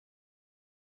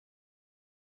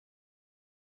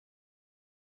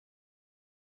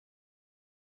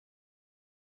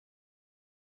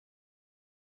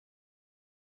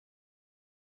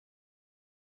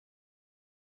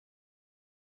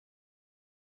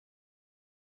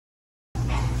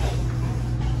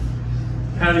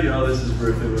Howdy y'all, this is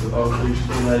Bertha with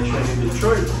OLK9DET in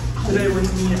Detroit. Today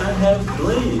with me I have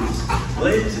Blaze.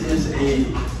 Blaze is a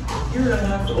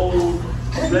year-and-a-half-old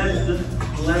red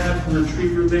lab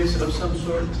retriever mix of some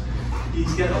sort.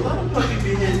 He's got a lot of puppy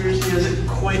behaviors he hasn't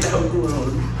quite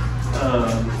outgrown,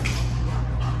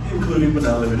 including but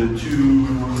not limited to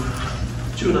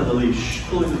chewing on the leash,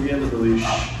 pulling to the end of the leash,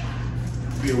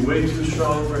 being way too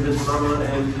strong for his mama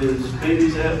and his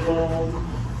babies at home.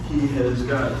 He has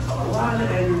got a lot of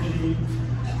energy,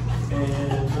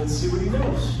 and let's see what he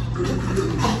knows.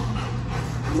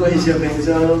 Blaze, your hands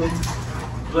on.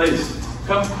 Blaze,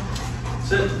 come.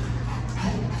 Sit.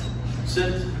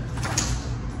 Sit.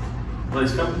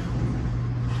 Blaze, come.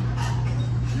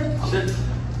 Sit.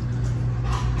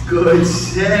 Good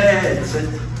sit. Sit.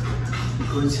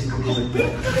 Good sit. Good boy.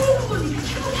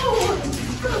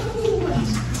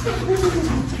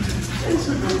 It's a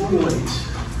good boy.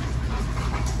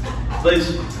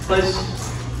 Blaze, Blaze.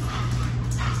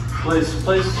 Blaze,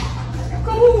 Blaze.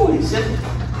 Good boy. Sit.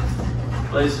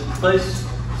 Blaze, Blaze.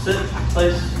 Sit.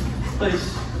 Blaze, Blaze.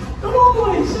 Good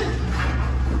boy. Sit.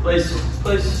 Blaze,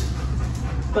 Blaze.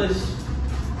 Blaze.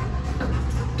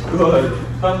 Good.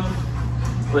 Come.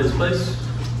 Blaze, Blaze.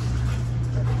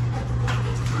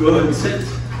 Good. Sit.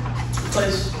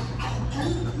 Blaze.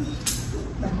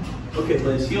 Okay,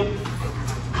 Blaze. Heel.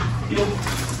 Heel.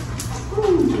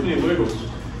 Woo, too many wiggles.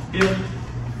 Heel.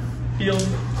 Heel.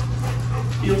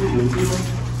 Heel, heel, heel,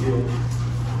 heel.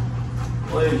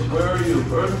 Blaze, where are you?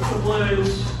 Vertical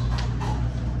Blaze.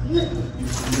 You're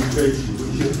crazy.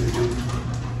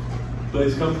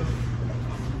 Blaze, come.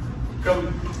 Come.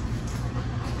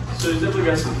 So he's definitely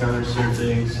got some counter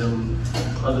surfing, some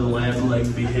other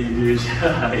lamb-like behaviors.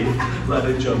 A lot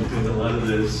of jumping, a lot of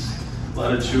this, a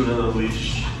lot of chewing on the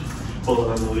leash, pulling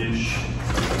on the leash.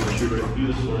 I'm sure right through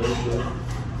this one.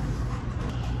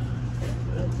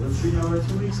 Let's see how our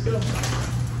 2 weeks go.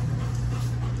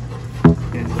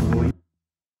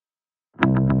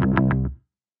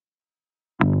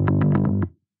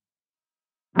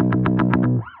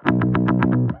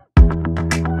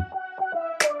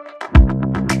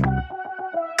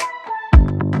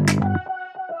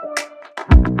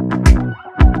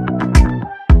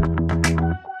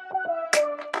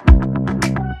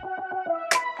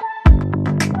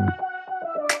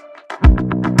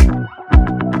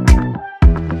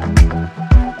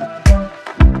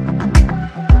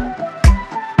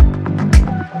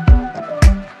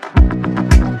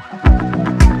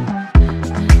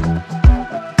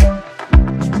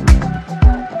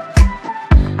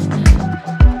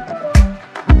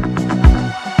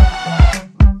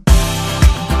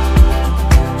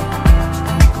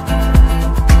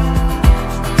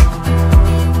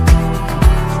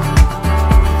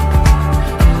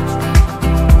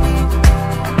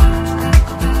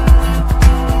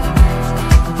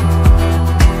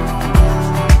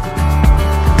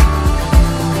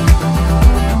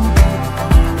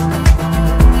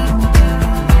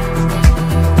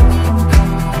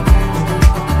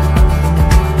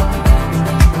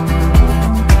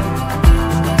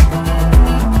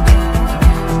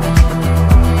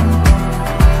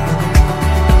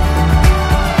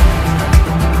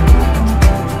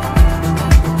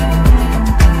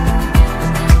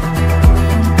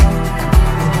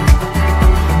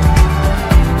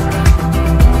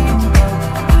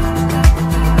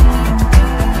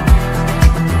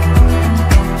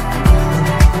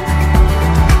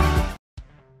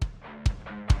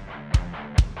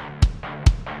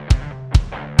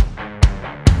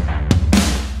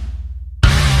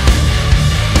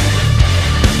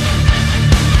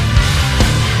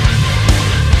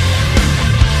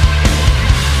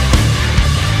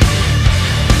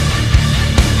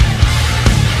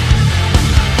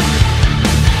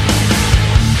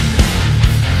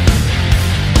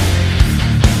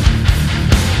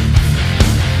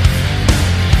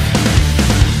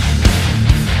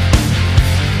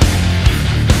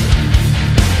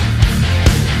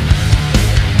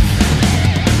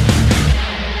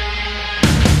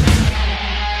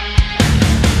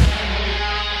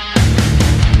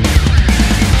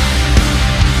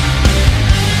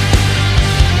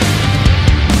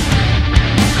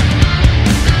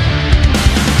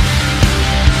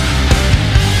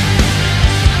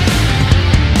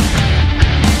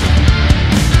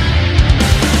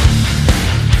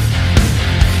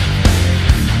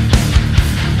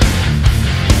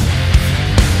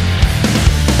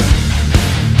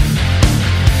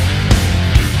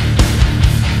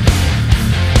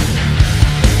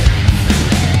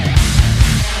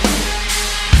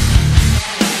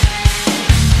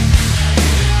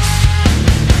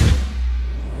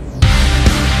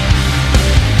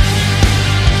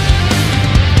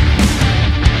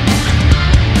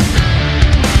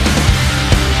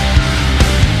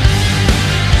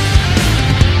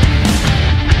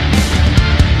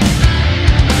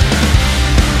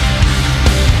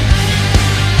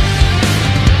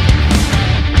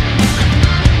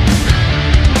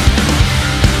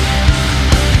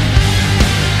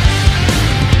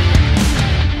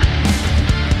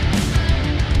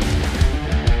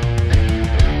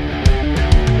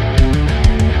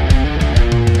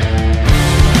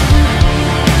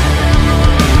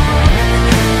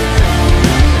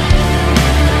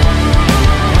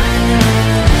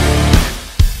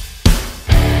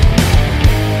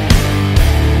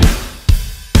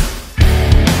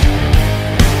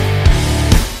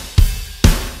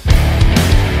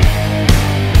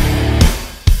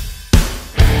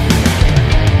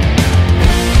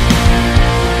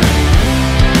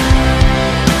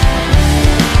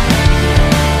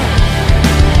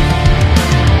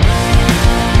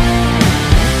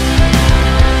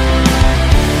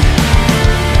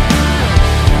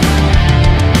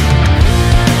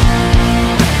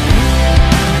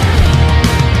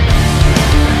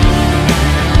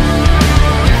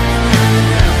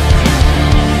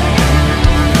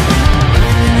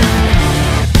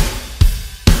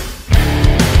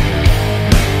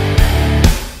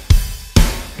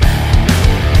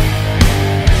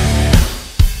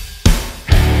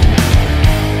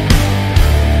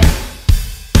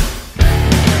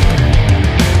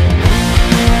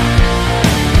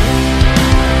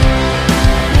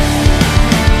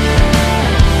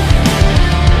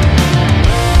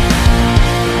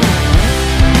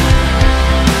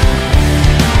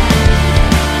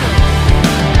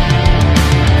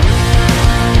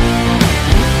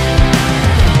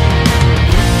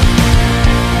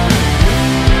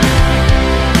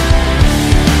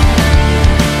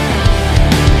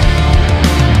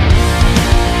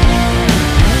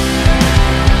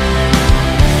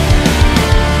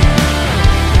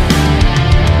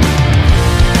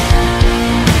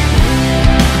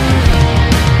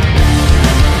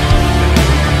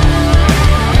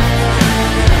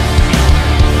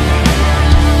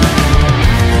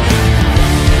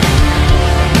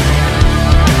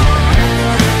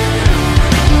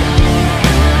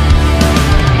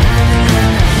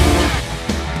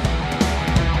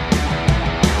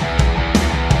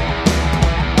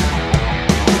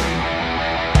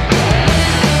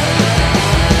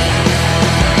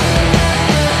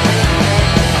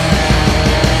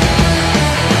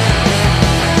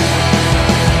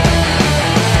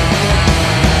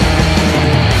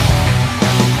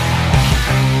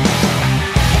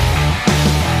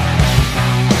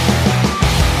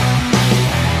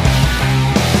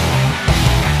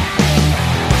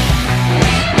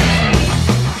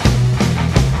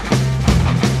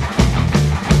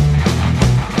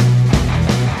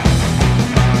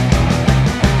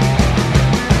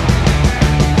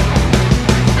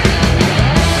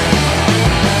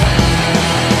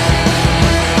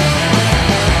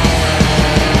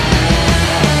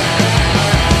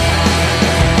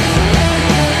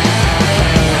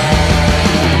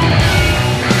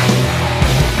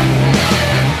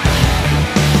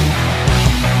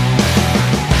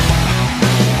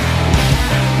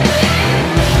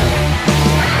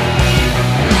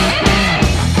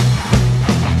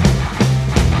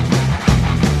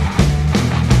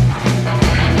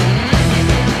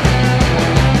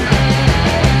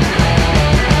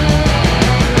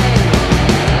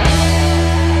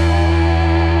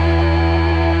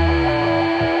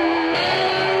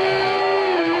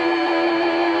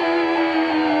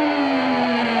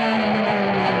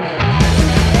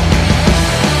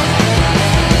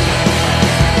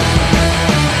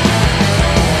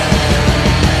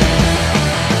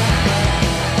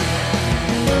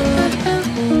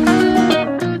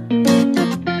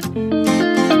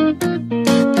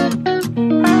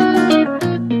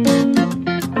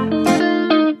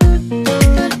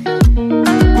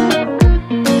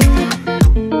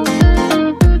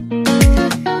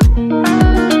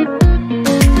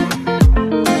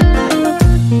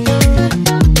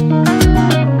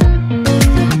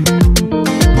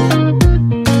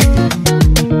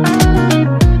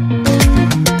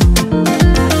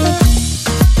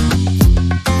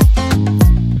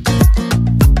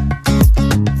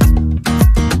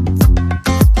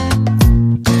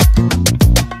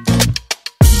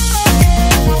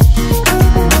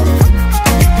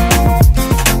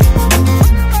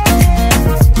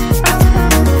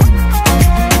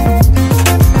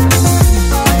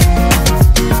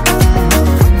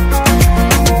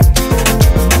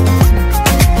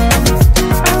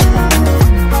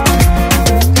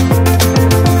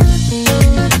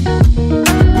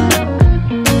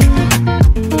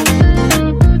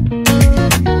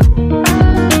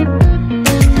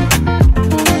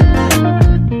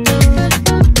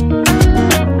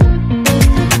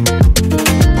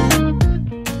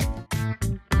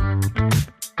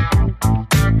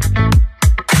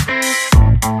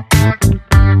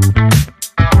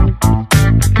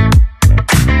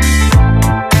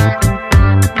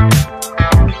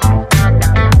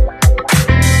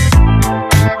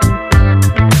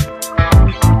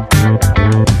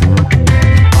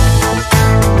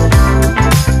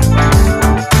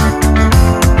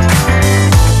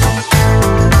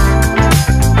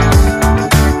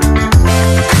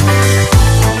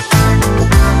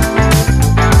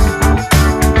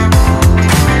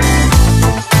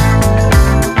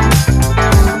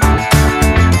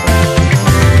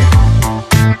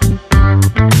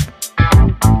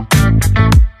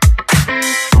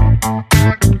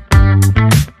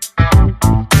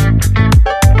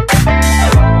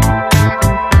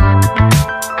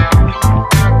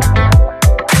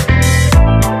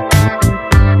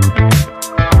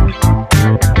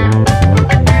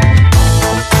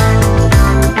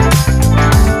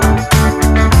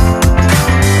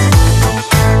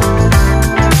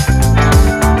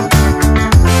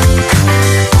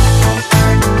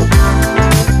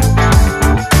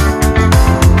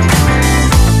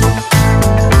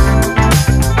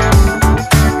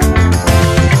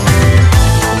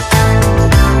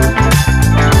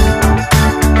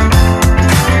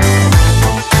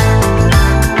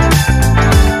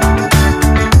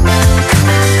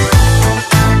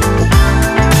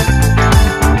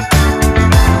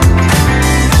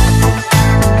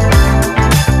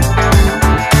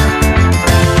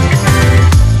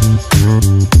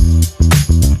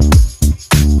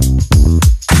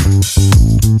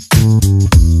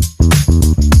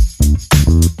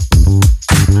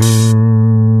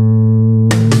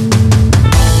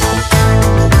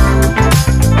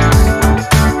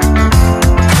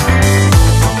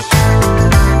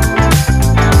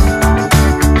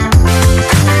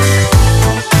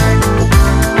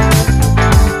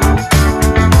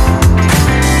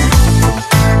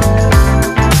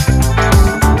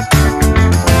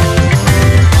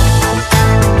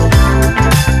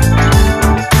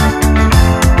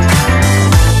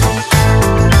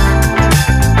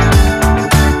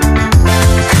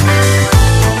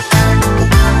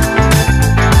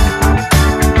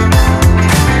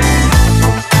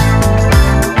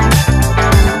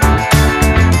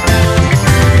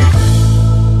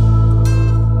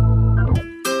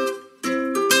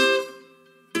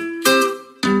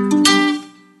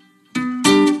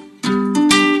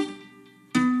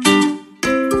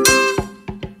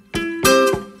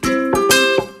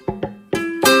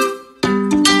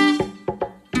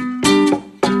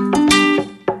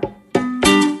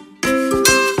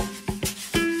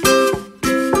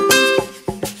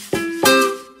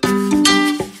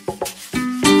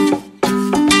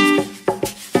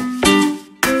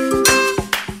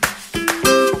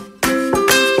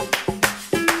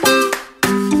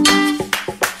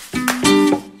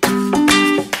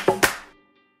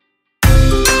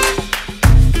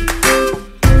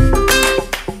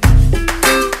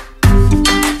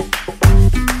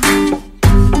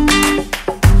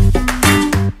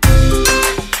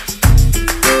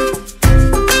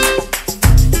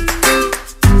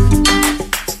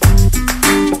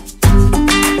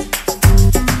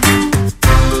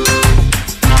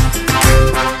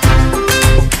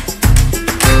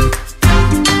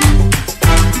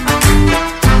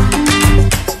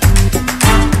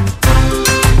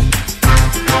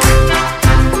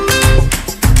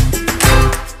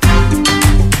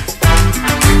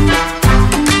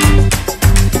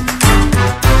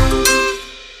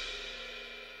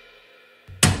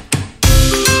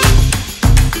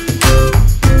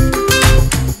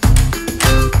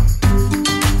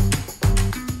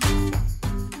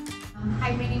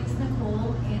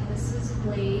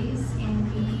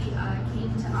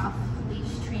 to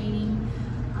off-leash training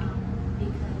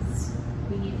because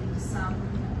we needed some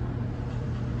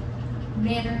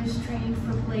manners training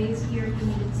for Blaze here. He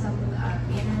needed some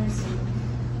manners and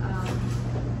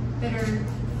better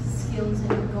skills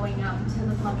in going out into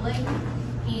the public,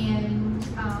 and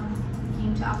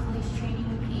came to off-leash training,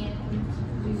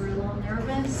 and we were a little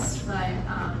nervous, but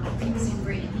he was in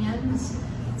great hands.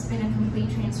 It's been a complete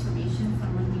transformation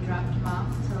from when we dropped him off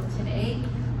till today.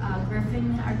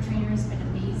 Griffin, our trainer, has been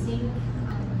amazing.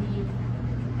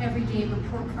 Everyday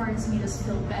report cards made us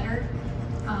feel better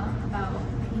about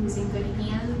he was in good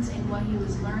hands and what he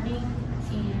was learning,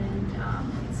 and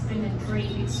it's been a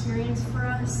great experience for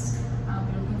us.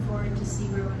 We're looking forward to see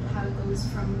how it goes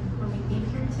from when we came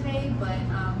here today, but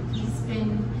he's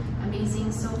been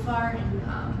amazing so far, and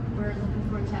we're looking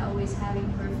forward to always having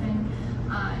Griffin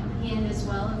on hand as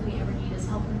well if we ever need his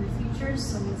help in the future.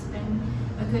 So it's been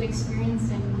a good experience,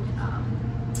 and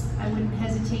I wouldn't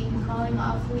hesitate in calling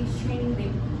off-leash training.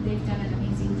 They've done an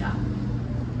amazing job.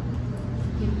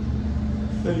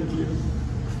 Thank you.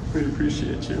 We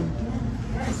appreciate you.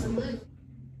 Yeah, salute.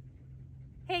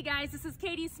 Hey guys, this is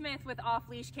Katie Smith with Off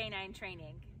Leash Canine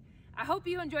Training. I hope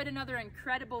you enjoyed another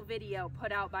incredible video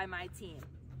put out by my team.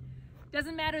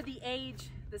 Doesn't matter the age,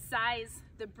 the size,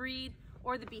 the breed,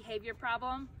 or the behavior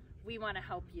problem, we want to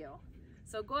help you.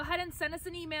 So go ahead and send us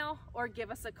an email or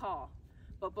give us a call.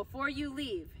 But before you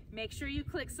leave, make sure you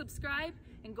click subscribe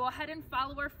and go ahead and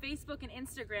follow our Facebook and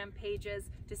Instagram pages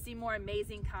to see more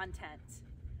amazing content.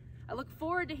 I look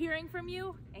forward to hearing from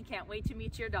you and can't wait to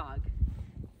meet your dog.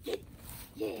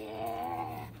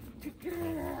 Yeah.